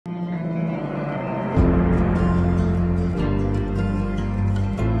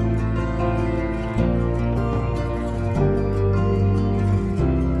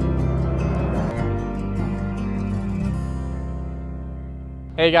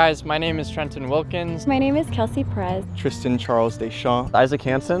Hey guys, my name is Trenton Wilkins. My name is Kelsey Perez. Tristan Charles Deschamps. Isaac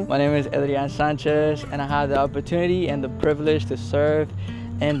Hansen. My name is Adrian Sanchez, and I had the opportunity and the privilege to serve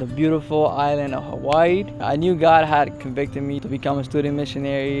in the beautiful island of Hawaii. I knew God had convicted me to become a student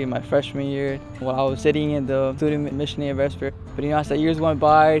missionary in my freshman year while I was sitting in the student missionary vestry. But as the years went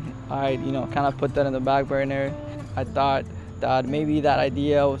by, I kind of put that in the back burner. I thought that maybe that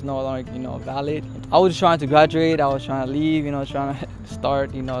idea was no longer valid. I was trying to graduate, I was trying to leave, trying to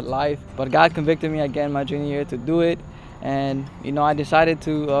start life. But God convicted me again my junior year to do it, and I decided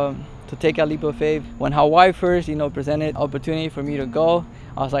to take a leap of faith. When Hawaii first presented opportunity for me to go,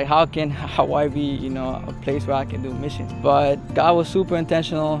 I was like, how can Hawaii be a place where I can do missions? But God was super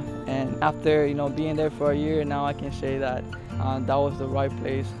intentional, and after being there for a year, now I can say that that was the right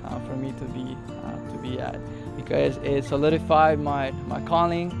place for me to be at, because it solidified my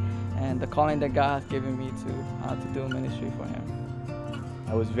calling and the calling that God has given me to do ministry for Him.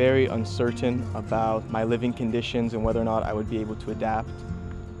 I was very uncertain about my living conditions and whether or not I would be able to adapt.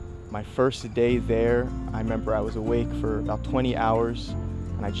 My first day there, I remember I was awake for about 20 hours,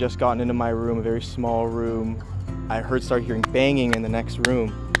 and I just gotten into my room, a very small room. I started hearing banging in the next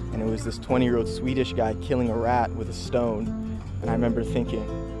room, and it was this 20-year-old Swedish guy killing a rat with a stone. And I remember thinking,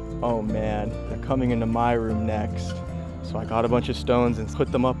 oh man, they're coming into my room next. So I got a bunch of stones and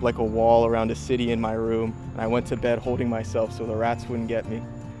put them up like a wall around a city in my room, and I went to bed holding myself so the rats wouldn't get me.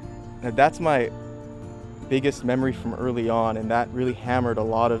 And that's my biggest memory from early on, and that really hammered a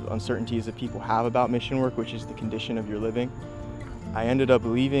lot of uncertainties that people have about mission work, which is the condition of your living. I ended up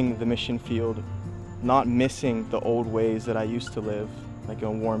leaving the mission field not missing the old ways that I used to live, like a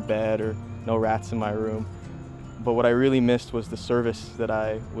warm bed or no rats in my room. But what I really missed was the service that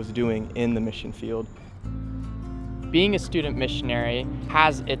I was doing in the mission field. Being a student missionary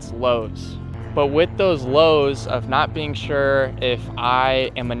has its lows, but with those lows of not being sure if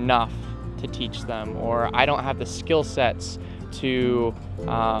I am enough to teach them, or I don't have the skill sets to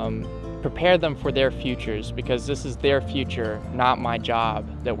prepare them for their futures, because this is their future, not my job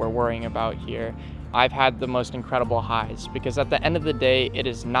that we're worrying about here. I've had the most incredible highs, because at the end of the day, it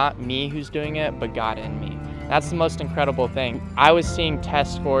is not me who's doing it, but God in me. That's the most incredible thing. I was seeing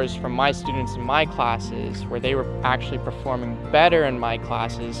test scores from my students in my classes where they were actually performing better in my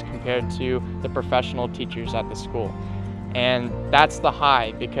classes compared to the professional teachers at the school. And that's the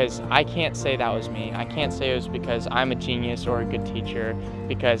high, because I can't say that was me. I can't say it was because I'm a genius or a good teacher,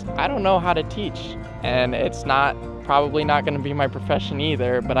 because I don't know how to teach. And it's probably not going to be my profession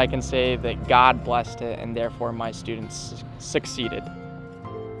either, but I can say that God blessed it, and therefore my students succeeded.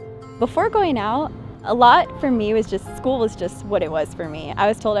 Before going out, a lot for me was school was just what it was for me. I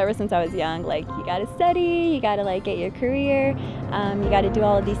was told ever since I was young, like, you gotta study, you gotta get your career, you gotta do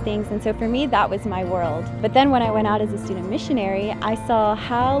all of these things. And so for me, that was my world. But then when I went out as a student missionary, I saw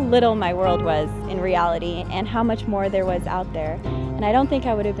how little my world was in reality and how much more there was out there. And I don't think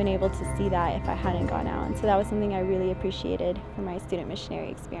I would have been able to see that if I hadn't gone out. And so that was something I really appreciated from my student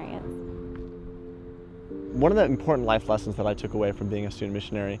missionary experience. One of the important life lessons that I took away from being a student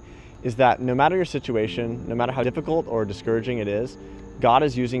missionary is that no matter your situation, no matter how difficult or discouraging it is, God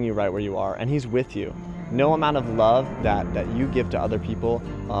is using you right where you are, and He's with you. No amount of love that you give to other people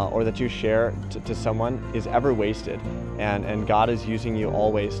or that you share to someone is ever wasted, and God is using you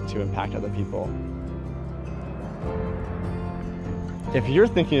always to impact other people. If you're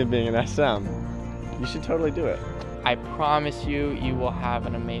thinking of being an SM, you should totally do it. I promise you, you will have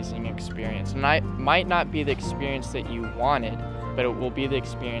an amazing experience. And it might not be the experience that you wanted, but it will be the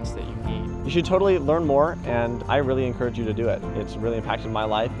experience that you need. You should totally learn more, and I really encourage you to do it. It's really impacted my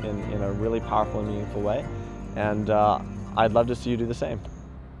life in a really powerful and meaningful way, and I'd love to see you do the same.